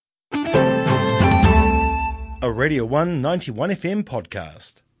A Radio 1 91 FM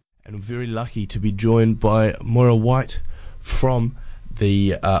podcast. And I'm very lucky to be joined by Moira White from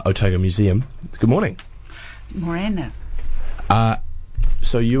the Otago Museum. Good morning. Morena.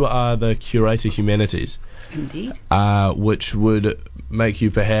 So you are the Curator Humanities. Indeed. Which would make you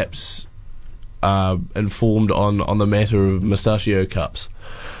perhaps informed on the matter of mustachio cups.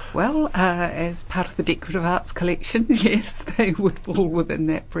 Well, as part of the Decorative Arts collection, yes, they would fall within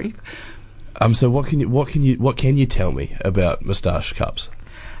that brief. So what can you tell me about moustache cups?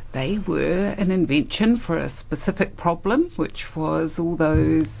 They were an invention for a specific problem, which was all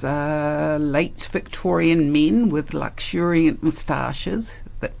those late Victorian men with luxuriant moustaches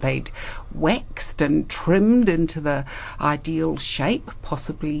that they'd waxed and trimmed into the ideal shape,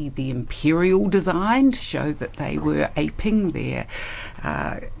 possibly the imperial design, to show that they were aping their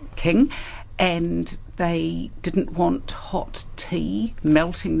king. And they didn't want hot tea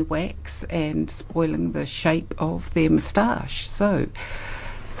melting the wax and spoiling the shape of their moustache. So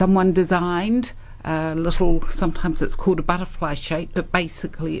someone designed a little, sometimes it's called a butterfly shape, but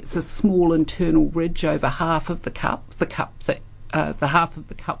basically it's a small internal ridge over half of the cup the half of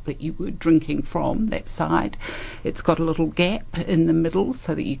the cup that you were drinking from, that side. It's got a little gap in the middle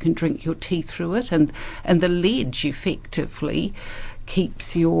so that you can drink your tea through it, and the ledge effectively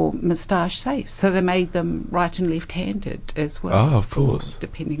keeps your moustache safe. So they made them right and left-handed as well. Oh, of course.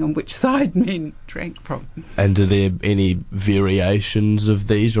 Depending on which side men drank from. And are there any variations of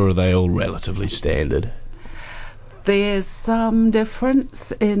these, or are they all relatively standard? There's some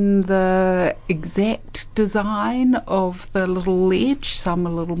difference in the exact design of the little ledge. Some a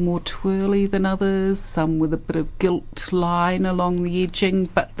little more twirly than others, some with a bit of gilt line along the edging,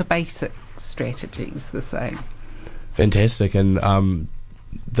 but the basic strategy's the same. Fantastic. And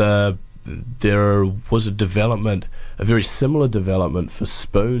there was a very similar development for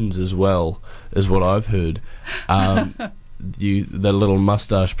spoons as well, is what I've heard. The little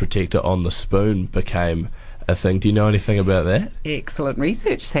moustache protector on the spoon became a thing. Do you know anything about that? Excellent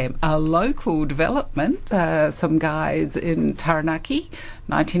research, Sam. A local development. Some guys in Taranaki,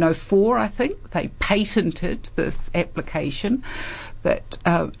 1904, I think, they patented this application. That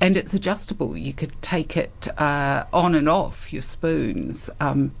and it's adjustable. You could take it on and off your spoons.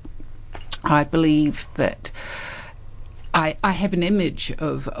 I believe that I have an image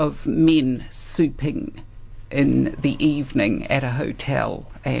of men souping in the evening at a hotel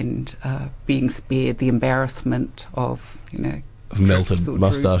and being spared the embarrassment of melted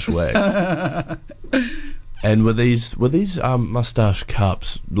moustache wax. And were these moustache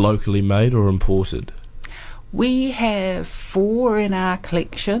cups locally made or imported? We have 4 in our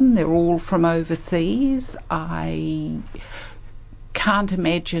collection. They're all from overseas. I can't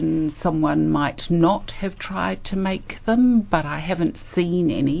imagine someone might not have tried to make them, but I haven't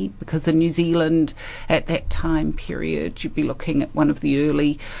seen any, because in New Zealand at that time period you'd be looking at one of the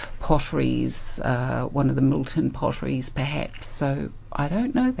early potteries, one of the Milton potteries perhaps, so I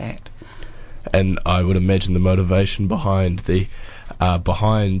don't know that. And I would imagine the motivation behind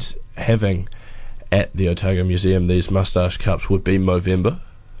having at the Otago Museum these moustache cups would be Movember.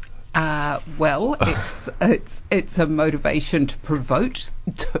 Well, it's a motivation to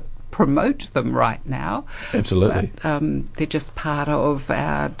promote them right now. Absolutely. But, they're just part of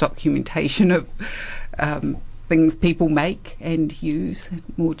our documentation of things people make and use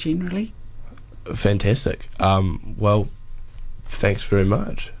more generally. Fantastic. Well, thanks very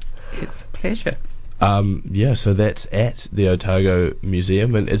much. It's a pleasure. So that's at the Otago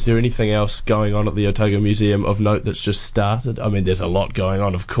Museum. And is there anything else going on at the Otago Museum of note that's just started? I mean, there's a lot going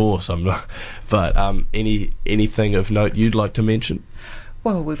on, of course. But anything of note you'd like to mention?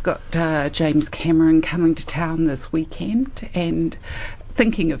 Well, we've got James Cameron coming to town this weekend, and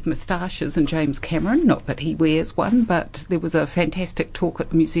thinking of moustaches and James Cameron, not that he wears one, but there was a fantastic talk at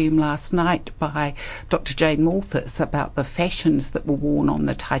the museum last night by Dr. Jane Malthus about the fashions that were worn on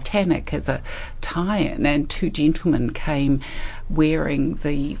the Titanic as a tie-in, and 2 gentlemen came wearing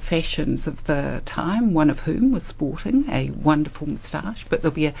the fashions of the time, one of whom was sporting a wonderful moustache. But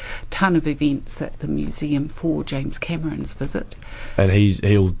there'll be a ton of events at the museum for James Cameron's visit. And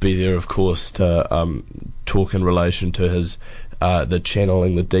he'll be there, of course, to talk in relation to his the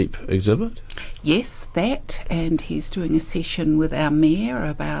Channeling the Deep exhibit? Yes, that, and he's doing a session with our mayor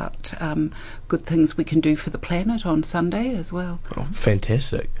about good things we can do for the planet on Sunday as well. Oh,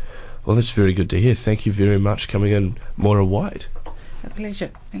 fantastic. Well, that's very good to hear. Thank you very much for coming in, Moira White. A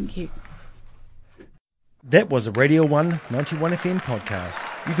pleasure. Thank you. That was a Radio 1 91 FM podcast.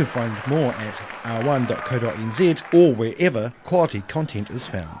 You can find more at r1.co.nz or wherever quality content is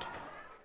found.